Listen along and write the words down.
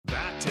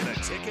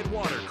Ticket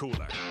Water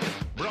Cooler.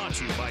 Brought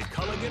to you by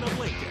Culligan of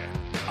Lincoln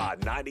on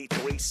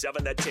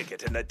 93.7 The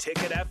Ticket and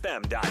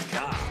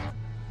theticketfm.com.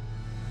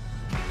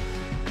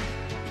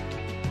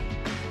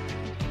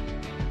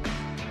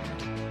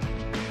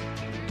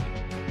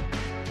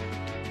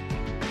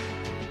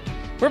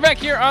 We're back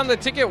here on the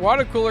Ticket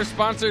Water Cooler,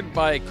 sponsored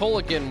by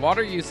Culligan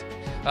Water. Use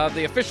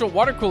the official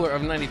water cooler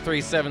of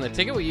 93.7 The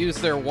Ticket. We use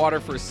their water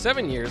for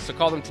 7 years, so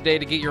call them today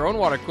to get your own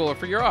water cooler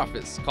for your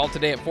office. Call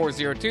today at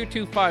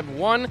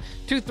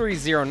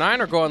 402-251-2309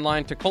 or go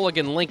online to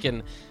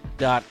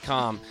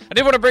CulliganLincoln.com. I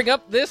did want to bring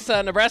up this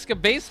Nebraska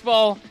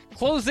baseball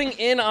closing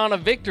in on a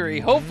victory,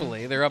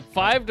 hopefully. They're up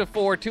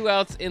 5-4, 2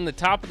 outs in the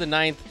top of the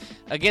ninth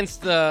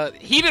against the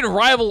heated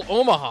rival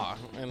Omaha.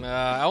 And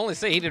I only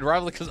say heated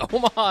rival because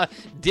Omaha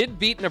did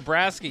beat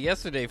Nebraska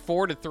yesterday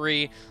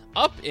 4-3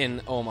 up in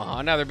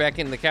Omaha. Now they're back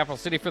in the capital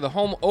city for the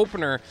home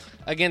opener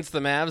against the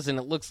Mavs, and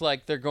it looks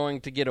like they're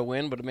going to get a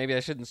win, but maybe I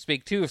shouldn't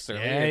speak too soon.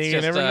 Yeah, you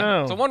never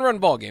know. It's a one-run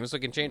ball game, so it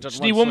can change on Just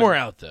one need one swing. more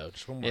out, though.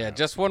 Just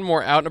one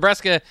more out.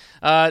 Nebraska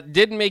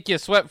did make you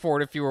sweat for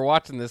it if you were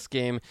watching this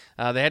game.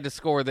 They had to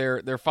score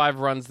their 5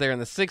 runs there in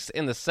the 6th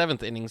and the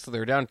 7th inning, so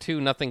they're down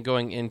 2-0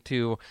 going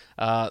into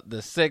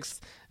the 6th,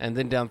 and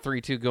then down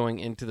 3-2 going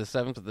into the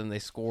 7th, but then they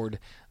scored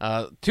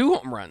 2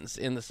 home runs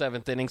in the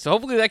 7th inning. So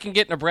hopefully that can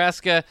get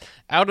Nebraska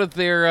out of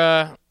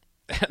their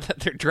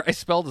dry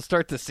spell to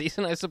start the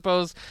season, I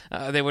suppose.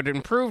 They would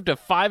improve to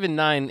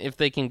 5-9 if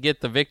they can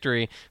get the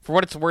victory. For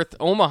what it's worth,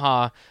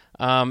 Omaha,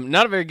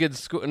 not a very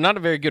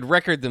good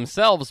record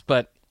themselves,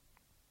 but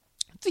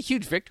it's a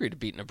huge victory to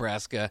beat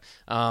Nebraska.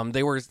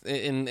 They were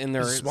in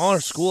their smaller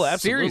school,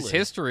 absolutely. Series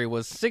history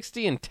was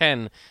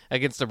 60-10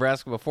 against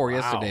Nebraska before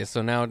yesterday.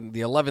 So now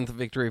the 11th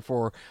victory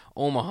for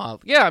Omaha.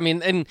 Yeah, I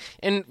mean,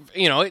 and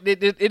you know,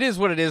 it is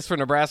what it is for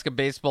Nebraska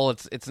baseball.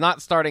 It's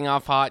not starting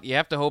off hot. You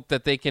have to hope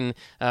that they can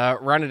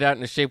round it out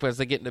into shape as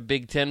they get into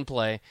Big Ten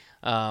play.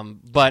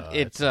 But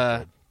it's.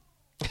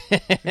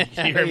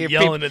 You're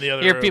yelling in the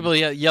other room. Hear people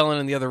yelling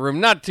in the other room.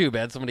 Not too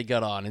bad. Somebody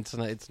got on.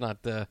 It's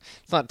not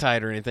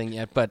tied or anything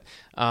yet. But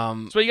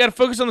so you got to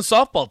focus on the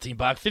softball team,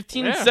 Bach.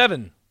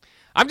 15-7.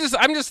 I'm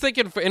just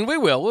thinking, and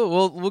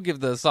we'll give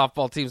the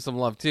softball team some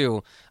love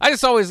too. I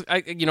just don't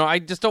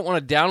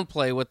want to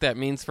downplay what that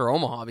means for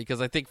Omaha,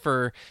 because I think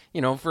for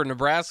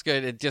Nebraska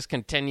it just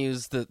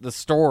continues the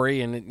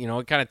story, and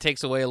it kind of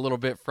takes away a little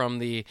bit from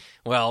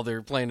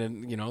they're playing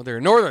in they're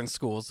a northern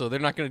school, so they're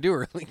not going to do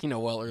really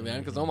well early on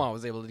because Omaha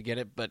was able to get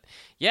it. But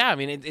yeah, I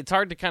mean it's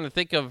hard to kind of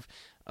think of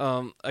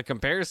a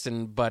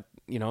comparison, but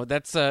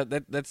that's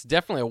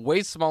definitely a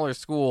way smaller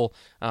school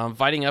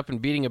fighting up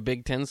and beating a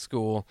Big Ten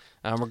school,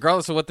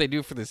 regardless of what they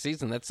do for the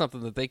season. That's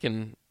something that they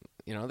can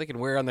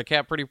wear on their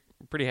cap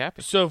pretty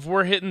happy. So if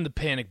we're hitting the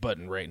panic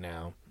button right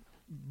now,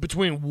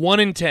 between 1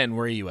 and 10,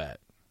 where are you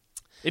at?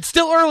 It's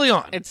still early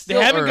on. They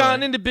haven't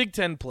gotten into Big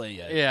Ten play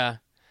yet. Yeah.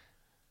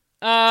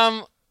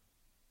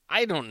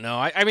 I don't know.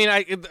 I mean,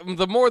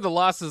 the more the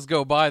losses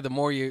go by, the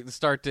more you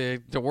start to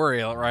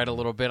worry, right, a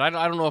little bit. I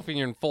don't know if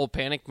you're in full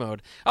panic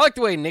mode. I like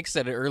the way Nick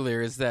said it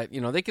earlier, is that,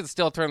 they could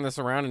still turn this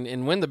around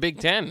and win the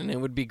Big Ten, and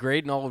it would be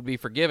great and all would be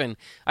forgiven.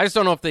 I just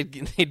don't know if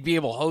they'd be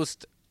able to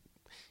host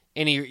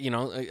any,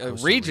 a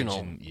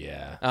regional.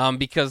 Yeah.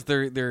 Because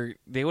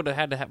they would have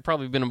had to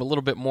probably been a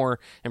little bit more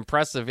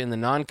impressive in the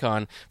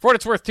non-con. For what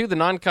it's worth, too, the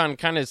non-con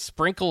kind of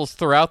sprinkles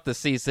throughout the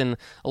season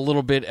a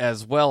little bit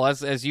as well.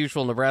 As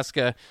usual,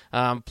 Nebraska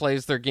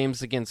plays their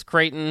games against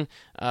Creighton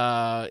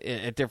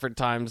at different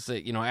times.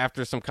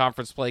 After some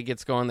conference play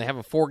gets going, they have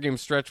a 4-game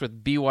stretch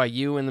with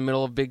BYU in the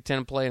middle of Big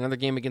Ten play, another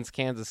game against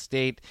Kansas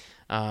State,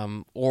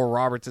 or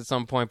Roberts at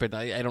some point, but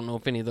I don't know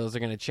if any of those are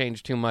going to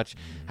change too much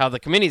how the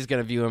committee's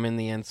going to view them in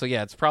the end. So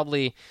yeah, it's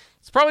probably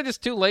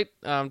just too late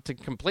to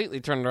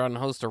completely turn it around and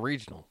host a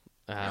regional.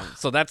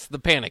 So that's the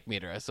panic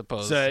meter, I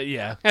suppose. So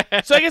yeah,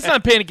 so I guess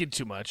not panicking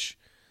too much.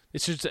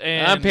 It's just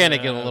I'm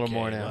panicking a little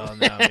more now. Well,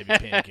 now maybe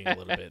panicking a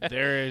little bit.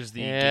 There is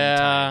the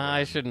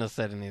I shouldn't have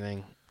said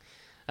anything.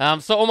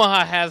 So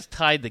Omaha has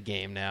tied the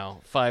game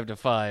now,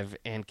 5-5,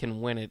 and can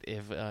win it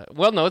if.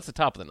 No, it's the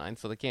top of the ninth,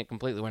 so they can't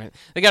completely win it.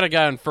 They got a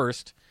guy on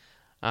first,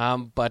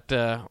 but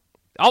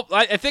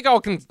I think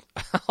I'll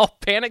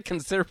panic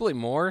considerably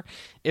more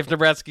if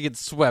Nebraska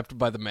gets swept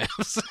by the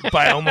Mavs.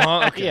 By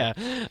Omaha, okay. Yeah,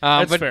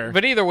 that's fair.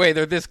 But either way,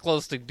 they're this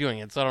close to doing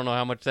it, so I don't know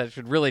how much that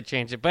should really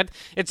change it. But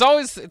it's a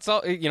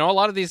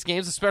lot of these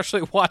games,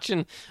 especially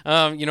watching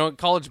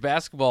college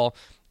basketball.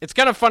 It's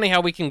kind of funny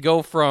how we can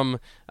go from,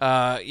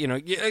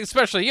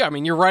 especially you. I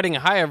mean, you're riding a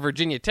high of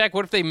Virginia Tech.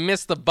 What if they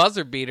miss the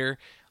buzzer beater?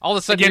 All of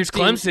a sudden, against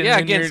Clemson. Yeah,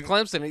 against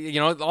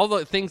Clemson. All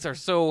the things are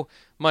so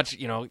much,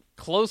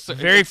 closer.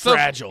 Very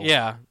fragile.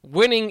 Yeah.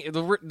 Winning,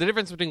 the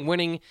difference between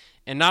winning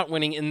and not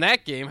winning in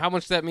that game, how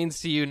much that means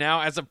to you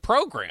now as a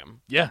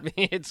program. Yeah. I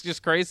mean, it's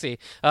just crazy.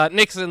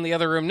 Nick's in the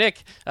other room.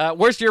 Nick,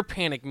 where's your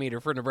panic meter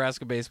for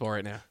Nebraska baseball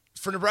right now?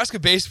 For Nebraska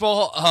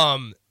baseball,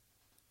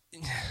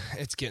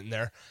 it's getting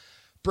there.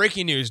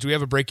 Breaking news. Do we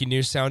have a breaking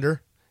news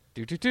sounder?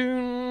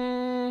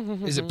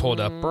 Is it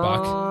pulled up,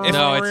 Buck?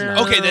 No, it's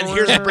not. Okay, then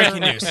here's the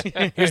breaking news.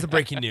 Here's the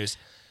breaking news.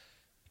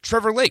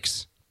 Trevor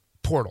Lake's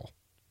portal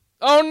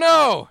Oh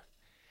no!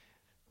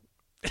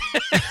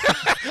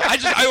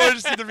 I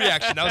wanted to see the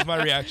reaction. That was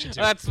my reaction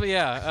too. That's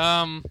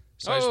yeah.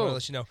 So I just want to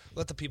let you know,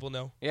 let the people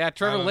know. Yeah,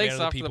 Trevor Lake's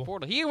off to the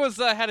portal. He was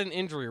had an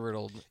injury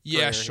riddled.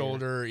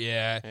 Shoulder.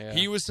 Yeah.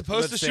 He was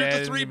supposed to Let's say shoot I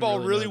the didn't 3-ball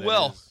really know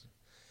well.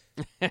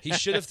 that He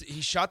should have. He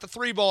shot the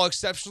 3-ball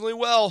exceptionally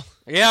well.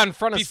 Yeah, in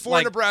front of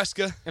before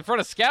Nebraska. In front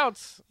of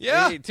scouts.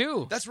 Yeah,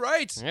 too. That's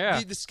right.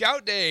 Yeah, the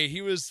scout day.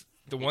 He was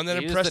the one that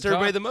He was impressed the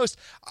everybody top. the most.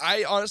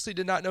 I honestly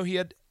did not know he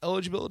had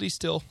eligibility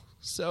still.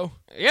 So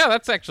yeah,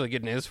 that's actually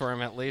good news for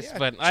him at least. Yeah,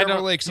 But Trevor I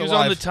don't. Lake's He was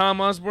alive. on the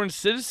Tom Osborne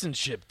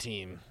citizenship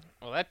team.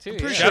 Well, that too.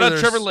 Pretty Yeah. Shout out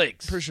there's- Trevor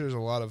Lakes. Pretty sure there's a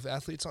lot of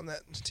athletes on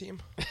that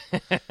team.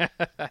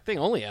 I think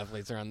only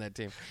athletes are on that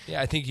team.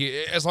 Yeah, I think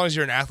as long as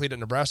you're an athlete at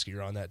Nebraska,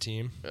 you're on that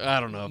team.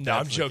 I don't know. If No,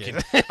 I'm that's the joking.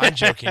 case. I'm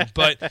joking.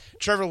 But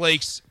Trevor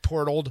Lake's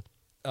portaled.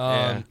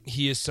 Yeah.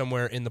 He is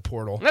somewhere in the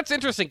portal. That's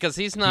interesting because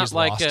he's not He's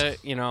like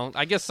lost.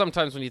 I guess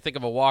sometimes when you think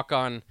of a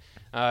walk-on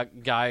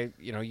guy,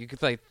 you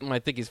could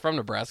might think he's from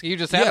Nebraska. You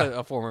just had Yeah.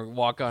 a former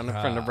walk-on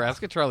from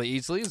Nebraska, Charlie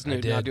Easley, who's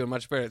now did. doing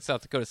much better at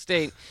South Dakota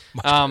State.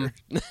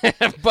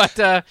 But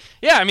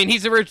yeah, I mean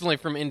he's originally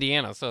from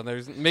Indiana, so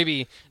there's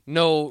maybe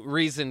no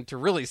reason to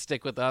really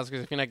stick with the Huskers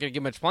if you're not going to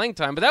get much playing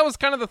time. But that was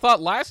kind of the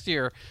thought last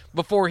year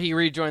before he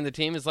rejoined the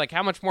team, is like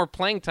how much more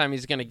playing time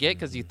he's going to get,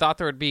 because you thought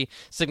there would be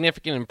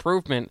significant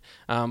improvement.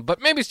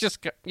 But maybe it's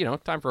just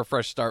time for a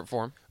fresh start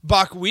for him.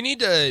 Bach, we need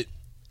to.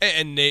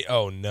 And Nate.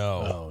 Oh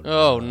no.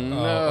 Oh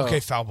no.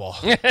 Okay, foul ball.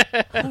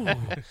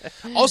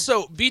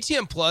 Also,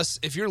 BTN Plus,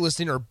 if you're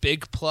listening, or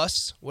Big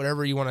Plus,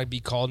 whatever you want to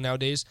be called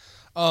nowadays,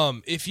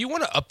 if you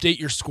want to update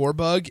your score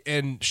bug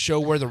and show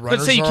where the runners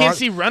Let's say you are can't on-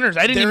 see runners.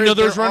 I didn't even know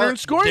there was runner in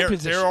scoring there,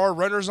 position. There are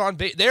runners on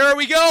base. There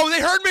we go. They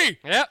heard me.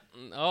 Yep.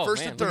 Oh,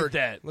 First man. and third.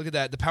 that. Look at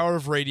that. The power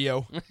of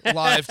radio.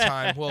 Live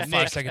time. Well,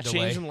 5-second delay.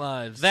 Changing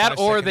lives. That 5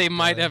 or seconds they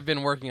might delay. have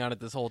been working on it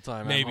this whole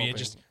time. I'm Maybe it hoping.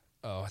 just.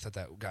 Oh, I thought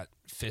that got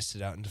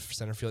fisted out into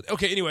center field.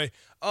 Okay, anyway,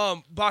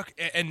 Bach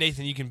and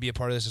Nathan, you can be a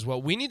part of this as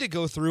well. We need to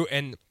go through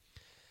and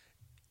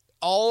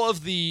all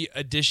of the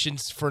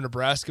additions for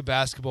Nebraska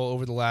basketball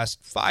over the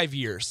last 5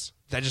 years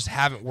that just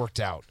haven't worked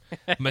out.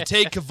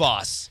 Matej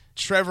Kavas,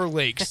 Trevor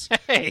Lakes.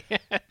 Hey,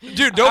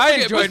 Dude, don't I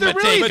forget. enjoyed Was there Matej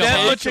really Kavas. that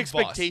Matej much Kavas.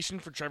 expectation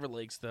for Trevor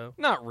Lakes, though?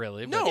 not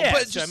really. No, Yeah,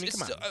 but so, just, I mean,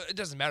 come on. it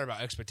doesn't matter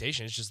about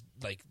expectation. It's just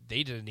like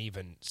they didn't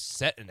even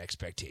set an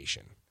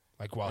expectation.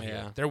 Like while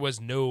Yeah. there was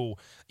no,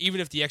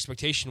 even if the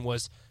expectation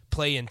was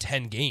play in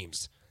 10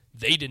 games,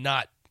 they did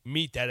not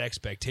meet that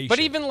expectation. But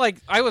even like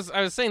I was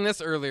saying this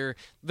earlier,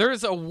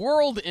 there's a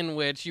world in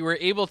which you were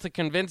able to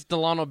convince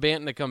Delano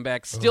Banton to come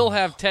back, still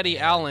have Teddy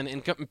Allen,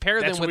 and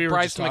compare That's them what we with were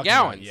Bryce just talking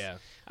McGowan. about, yeah.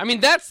 I mean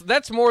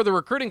that's more the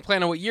recruiting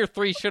plan of what year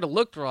 3 should have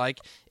looked like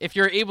if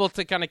you're able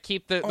to kind of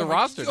keep the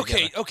roster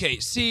together. Okay.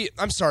 See,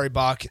 I'm sorry,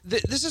 Bach.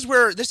 This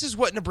is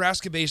what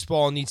Nebraska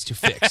baseball needs to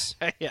fix.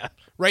 Yeah.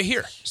 Right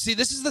here. See,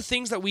 this is the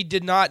things that we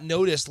did not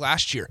notice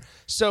last year.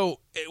 So,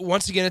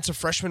 once again, it's a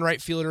freshman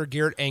right fielder,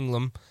 Garrett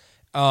Anglem,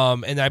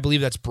 and I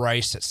believe that's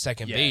Bryce at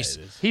second base.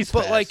 it is. He's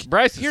but fast. like,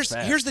 Bryce is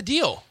fast. here's the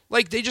deal.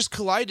 Like, they just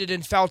collided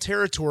in foul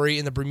territory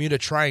in the Bermuda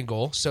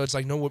Triangle, so it's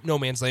like no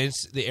man's land.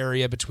 It's the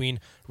area between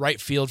right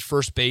field,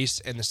 first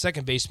base, and the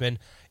second baseman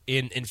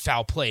in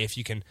foul play, if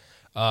you can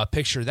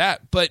picture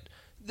that. But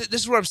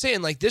this is what I'm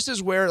saying. Like, this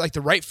is where like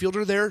the right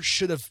fielder there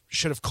should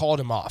have called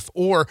him off,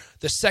 or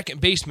the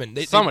second baseman.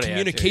 Somebody had to,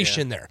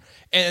 communication there,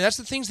 and that's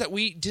the things that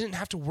we didn't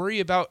have to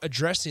worry about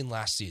addressing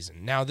last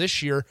season. Now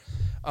this year,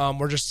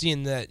 we're just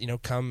seeing that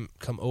come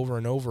over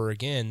and over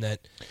again.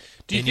 That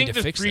Do you they need think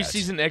to the fix that.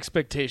 preseason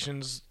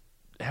expectations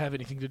have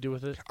anything to do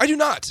with it? I do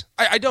not.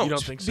 I don't. You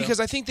don't think so? Because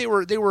I think they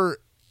were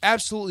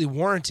absolutely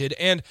warranted,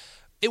 and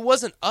it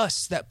wasn't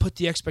us that put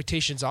the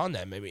expectations on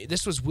them. I mean,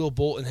 this was Will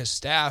Bolt and his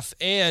staff,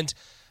 and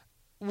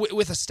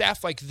with a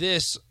staff like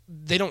this,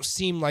 they don't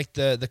seem like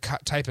the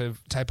type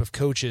of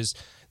coaches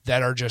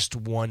that are just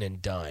one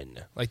and done.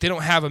 Like, they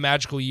don't have a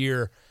magical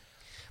year.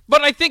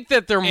 But I think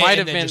that there might and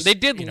have then been. just, They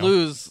did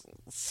lose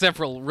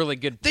several really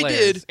good They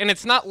players. did. And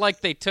it's not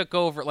like they took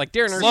over. Like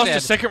Darren Lost Erstad.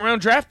 a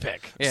second-round draft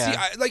pick. Yeah.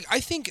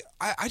 See,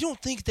 I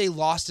don't think they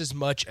lost as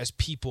much as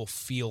people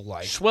feel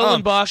like.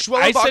 Schwellenbach,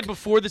 I said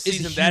before the is a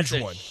season, huge that's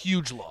a one.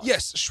 huge loss.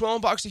 Yes,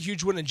 Schwellenbach's a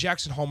huge one, and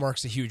Jackson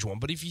Hallmark's a huge one.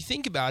 But if you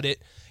think about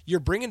it, you're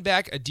bringing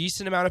back a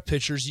decent amount of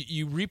pitchers.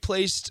 You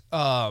replaced,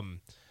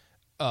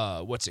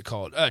 what's it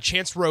called?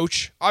 Chance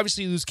Roach.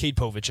 Obviously, you lose Cade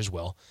Povich as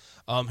well,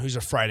 who's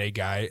a Friday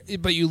guy.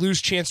 But you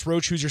lose Chance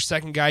Roach, who's your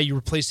second guy. You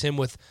replace him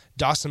with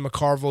Dawson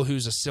McCarville,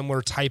 who's a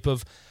similar type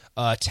of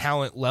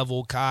talent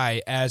level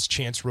guy as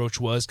Chance Roach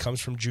was. Comes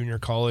from junior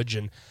college,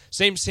 and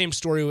same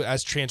story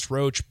as Chance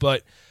Roach,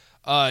 but.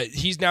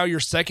 He's now your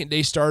second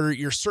day starter.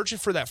 You're searching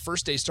for that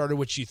first day starter,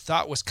 which you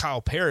thought was Kyle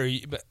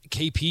Perry, but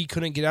KP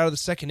couldn't get out of the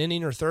second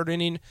inning or third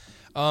inning,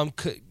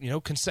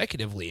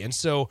 consecutively. And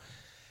so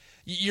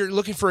you're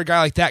looking for a guy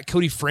like that.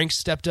 Cody Frank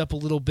stepped up a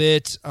little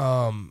bit.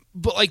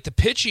 But like the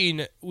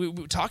pitching, we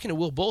were talking to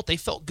Will Bolt, they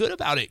felt good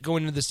about it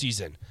going into the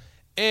season.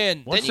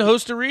 And Wants to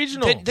host a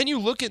regional. Then you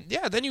look at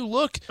Then you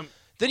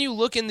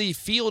look in the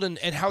field and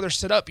how they're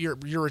set up. You're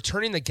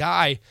returning the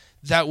guy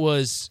that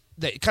was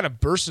that kind of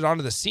bursted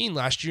onto the scene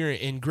last year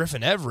in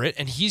Griffin Everett,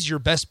 and he's your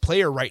best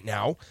player right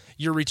now.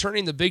 You're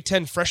returning the Big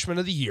Ten Freshman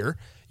of the Year.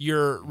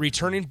 You're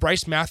returning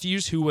Bryce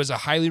Matthews, who was a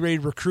highly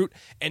rated recruit,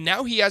 and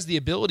now he has the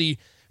ability.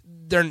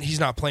 He's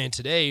not playing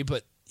today,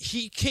 but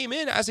he came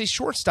in as a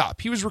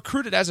shortstop. He was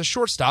recruited as a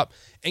shortstop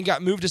and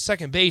got moved to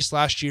second base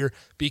last year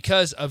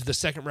because of the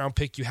second-round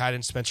pick you had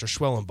in Spencer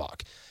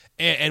Schwellenbach.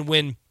 And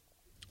when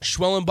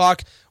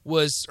Schwellenbach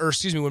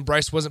when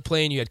Bryce wasn't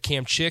playing, you had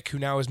Cam Chick, who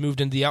now has moved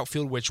into the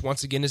outfield, which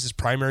once again is his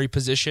primary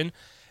position.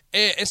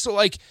 And so,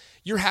 like,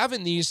 you're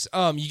having these,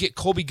 you get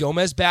Colby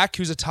Gomez back,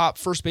 who's a top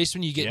first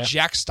baseman. You get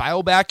Jack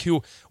Stile back,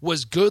 who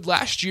was good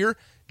last year,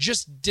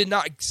 just did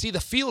not see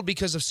the field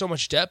because of so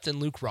much depth in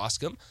Luke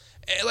Roskam.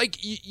 Like,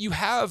 you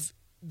have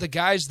the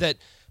guys that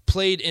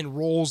played in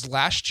roles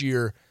last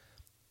year,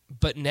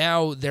 but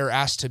now they're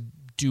asked to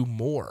do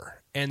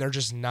more, and they're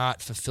just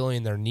not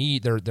fulfilling their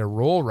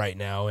role right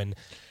now. And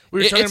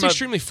it's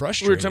extremely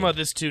frustrating. We were talking about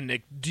this too,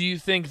 Nick. Do you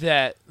think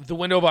that the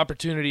window of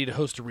opportunity to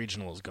host a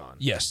regional is gone?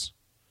 Yes.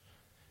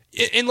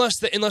 Unless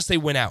they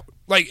win out.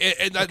 Like,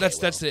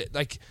 that's it.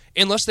 Like,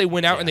 unless they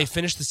win out and they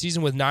finish the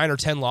season with 9 or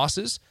 10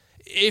 losses,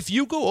 if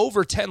you go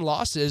over 10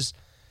 losses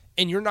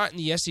and you're not in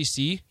the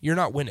SEC, you're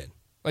not winning.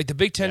 Like, the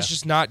Big Ten's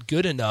just not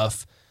good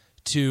enough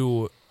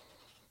to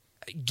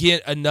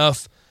get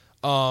enough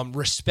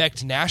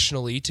respect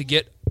nationally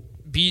to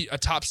be a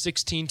top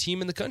 16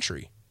 team in the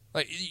country.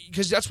 Like,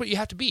 because that's what you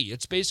have to be.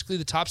 It's basically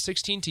the top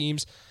 16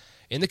 teams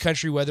in the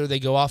country, whether they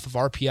go off of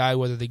RPI,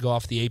 whether they go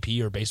off the AP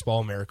or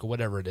Baseball America,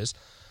 whatever it is.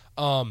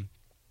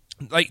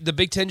 Like, the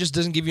Big Ten just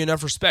doesn't give you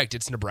enough respect.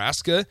 It's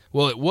Nebraska.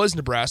 Well, it was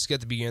Nebraska at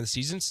the beginning of the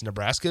season. It's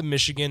Nebraska,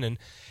 Michigan,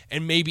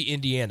 and maybe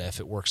Indiana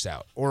if it works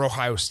out, or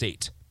Ohio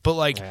State. But,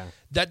 like,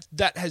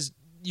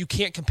 you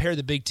can't compare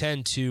the Big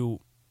Ten to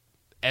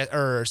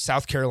or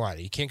South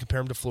Carolina. You can't compare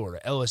them to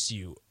Florida,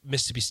 LSU,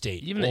 Mississippi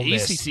State, even Ole the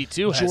Miss, ACC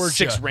too Georgia, has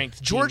 6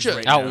 ranked Georgia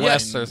right out now.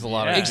 west. There's a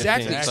lot of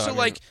exactly. teams. So,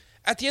 like,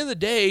 at the end of the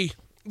day,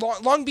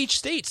 Long Beach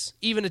State's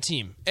even a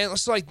team, and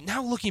so, like,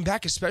 now looking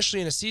back,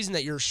 especially in a season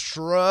that you're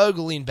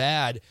struggling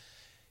bad,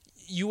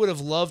 you would have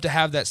loved to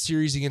have that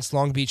series against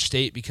Long Beach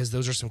State because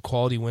those are some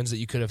quality wins that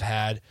you could have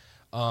had.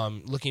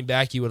 Looking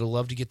back, you would have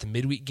loved to get the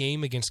midweek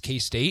game against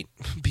K-State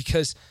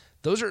because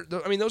those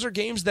are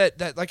games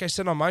that, like I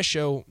said on my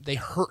show, they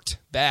hurt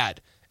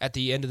bad at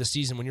the end of the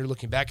season when you're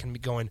looking back and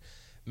going,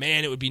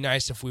 man, it would be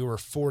nice if we were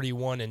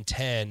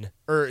 41-10,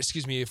 or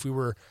excuse me, if we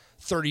were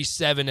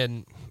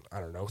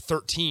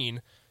 37-13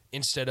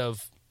 instead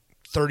of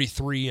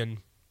 33-15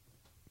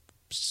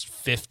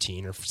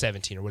 or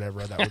 17 or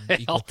whatever that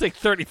would equal. I'll take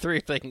 33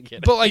 if they can get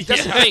it. But, like,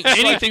 that's the thing.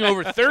 Anything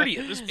over 30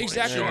 at this point.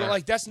 Exactly. Sure. But,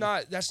 like, that's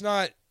not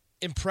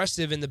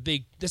impressive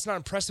that's not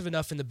impressive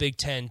enough in the Big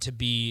Ten to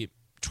be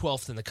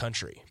 12th in the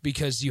country,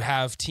 because you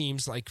have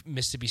teams like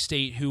Mississippi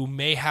State who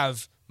may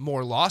have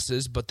more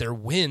losses, but their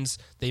wins,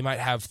 they might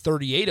have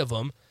 38 of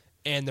them,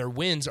 and their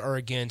wins are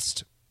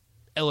against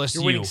LSU,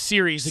 you're winning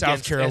series South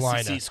against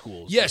Carolina SEC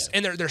schools. Yes,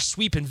 and they're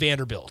sweeping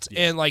Vanderbilt,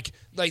 and like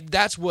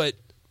that's what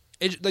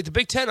like the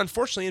Big Ten,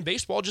 unfortunately, in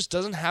baseball just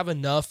doesn't have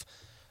enough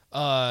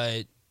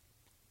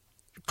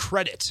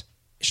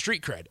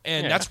street cred,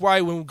 and that's why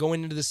when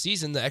going into the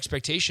season, the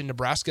expectation,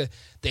 Nebraska,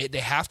 they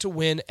have to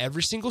win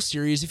every single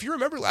series. If you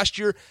remember last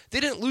year, they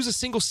didn't lose a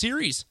single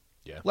series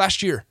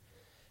last year,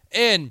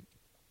 and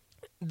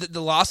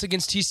the loss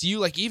against TCU,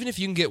 like, even if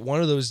you can get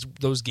one of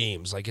those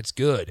games, like, it's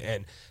good.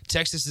 And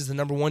Texas is the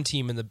number 1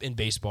 team in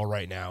baseball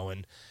right now,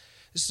 and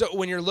so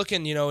when you're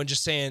looking, and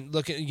just saying,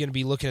 you're going to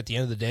be looking at the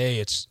end of the day,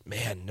 it's,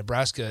 man,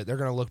 Nebraska, they're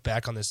going to look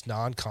back on this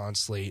non-con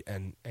slate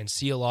and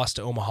see a loss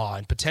to Omaha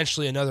and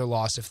potentially another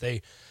loss if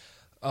they,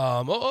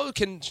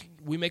 can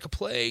we make a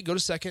play? Go to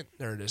second.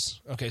 There it is.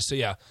 Okay, so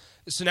yeah.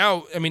 So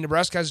now, I mean,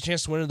 Nebraska has a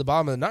chance to win at the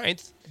bottom of the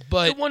 9th.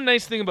 But the one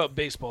nice thing about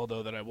baseball,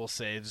 though, that I will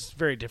say is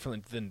very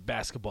different than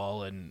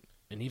basketball and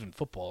even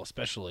football,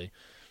 especially.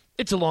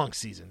 It's a long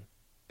season.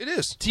 It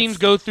is. Teams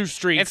go through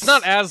streaks. It's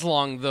not as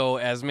long, though,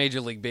 as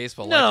Major League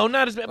Baseball. No,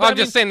 not as bad. I'm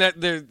just saying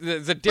that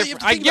there's a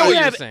difference. I get what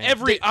you're saying.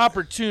 Every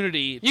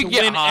opportunity to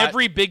win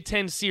every Big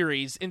Ten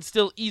series and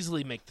still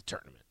easily make the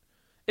tournament.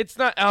 It's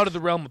not out of the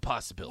realm of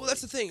possibility. Well,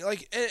 that's the thing.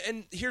 Like,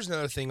 and here's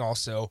another thing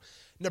also.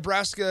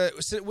 Nebraska,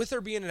 with there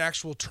being an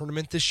actual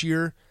tournament this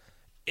year,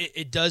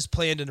 it does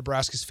play into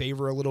Nebraska's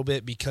favor a little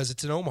bit because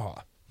it's in Omaha.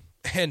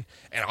 And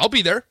I'll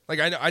be there. Like,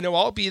 I know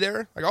I'll be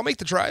there. Like, I'll make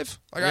the drive.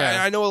 Like,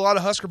 I know a lot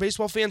of Husker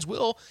baseball fans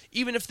will,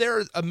 even if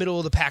they're a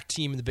middle-of-the-pack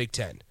team in the Big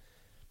Ten.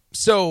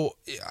 So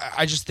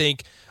I just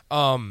think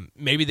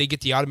maybe they get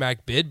the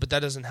automatic bid, but that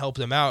doesn't help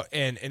them out.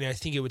 And I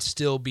think it would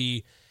still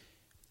be,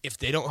 if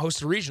they don't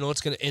host a regional,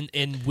 it's going to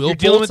and will you're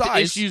dealing with the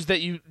issues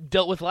that you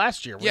dealt with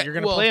last year, where you're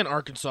going to play in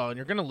Arkansas and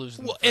you're going to lose.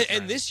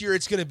 And this year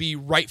it's going to be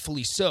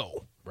rightfully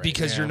so,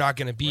 because you're not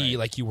going to be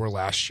like you were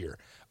last year.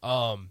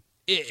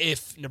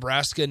 If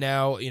Nebraska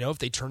now, if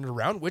they turn it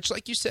around, which,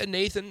 like you said,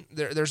 Nathan,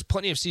 there's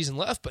plenty of season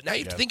left, but now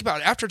you have to think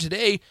about it. After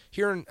today,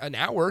 here in an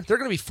hour, they're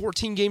going to be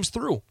 14 games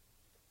through.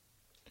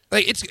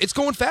 Like, it's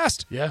going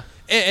fast. Yeah,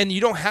 and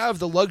you don't have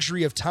the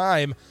luxury of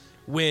time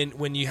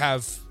when you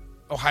have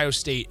Ohio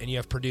State and you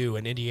have Purdue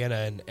and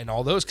Indiana and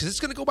all those, because it's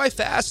going to go by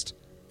fast.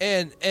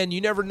 And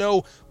you never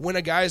know when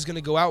a guy is going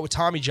to go out with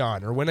Tommy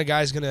John or when a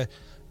guy is going to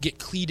get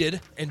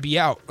cleated and be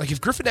out. Like if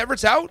Griffin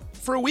Everett's out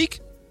for a week,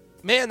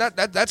 man,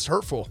 that's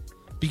hurtful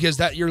because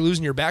you're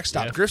losing your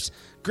backstop. Yeah.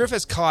 Griff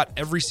has caught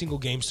every single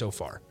game so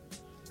far.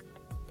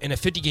 In a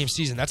 50-game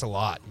season, that's a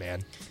lot,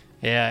 man.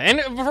 Yeah,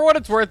 and for what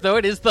it's worth, though,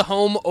 it is the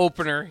home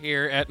opener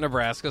here at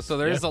Nebraska, so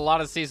there is a lot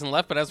of season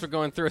left. But as we're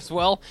going through as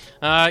well,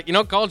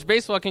 college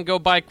baseball can go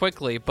by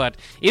quickly. But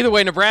either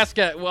way,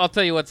 Nebraska, well, I'll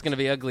tell you what's going to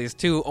be ugly is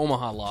 2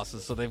 Omaha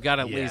losses, so they've got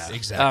to at least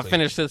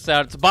finish this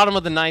out. It's the bottom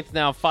of the 9th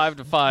now,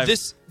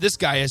 5-5. This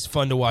guy is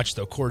fun to watch,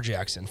 though, Core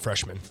Jackson,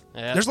 freshman.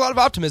 Yeah. There's a lot of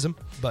optimism,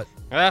 but...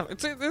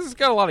 this has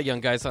got a lot of young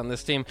guys on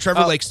this team.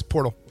 Trevor Lakes,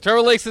 portal.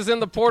 Trevor Lakes is in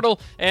the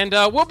portal, and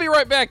we'll be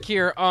right back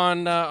here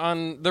on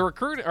the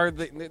recruit. Or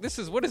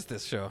what is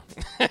this show?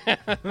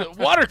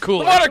 Water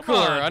Cooler. Water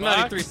Cooler on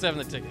 93.7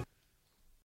 The Ticket.